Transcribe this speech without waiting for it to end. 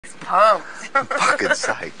pumped. Fucking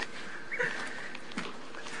psyched.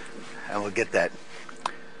 And we'll get that.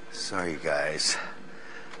 Sorry, guys.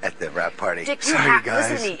 At the rap party. Dick, Sorry, guys.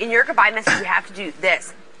 listen to me. In your goodbye message, you have to do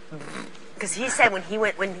this. Because he said when he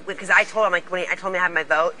went, because I told him, like, I told him I had my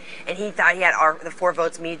vote, and he thought he had the 4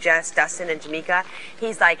 votes, me, Jess, Dustin, and Jamaica.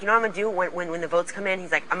 He's like, you know what I'm going to do when the votes come in?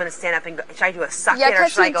 He's like, I'm going to stand up and go, should I do a suck it or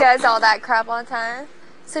should I go? Yeah, because he does all that crap all the time.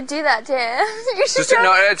 So do that to him. You should Just,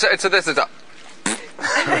 no, it's this. It's a...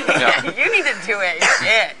 Yeah. You need to do it. You're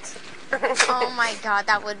it. Oh my god,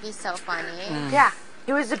 that would be so funny. Yeah.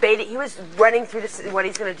 He was debating. He was running through this, what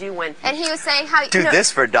he's going to do when. And he was saying how... Do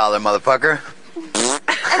this for $1, motherfucker.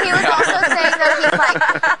 And he was also saying that he's like...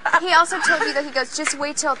 He also told you that he goes, just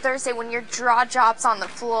wait till Thursday when your jaw drops on the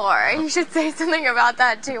floor. You should say something about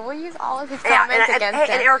that too. We'll use all of his comments against him.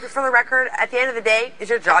 And Erica, for the record, at the end of the day, is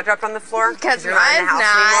your jaw dropped on the floor? Because you're not in the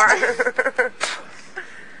house anymore.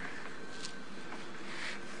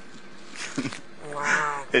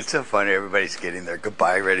 Wow. It's so funny. Everybody's getting their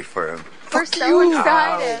goodbye ready for him. We're so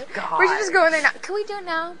excited. Oh, God. We should just go in there now. Can we do it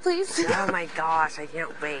now, please? Oh my gosh, I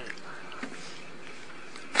can't wait.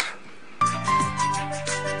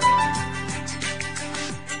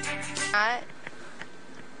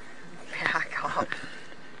 Back off.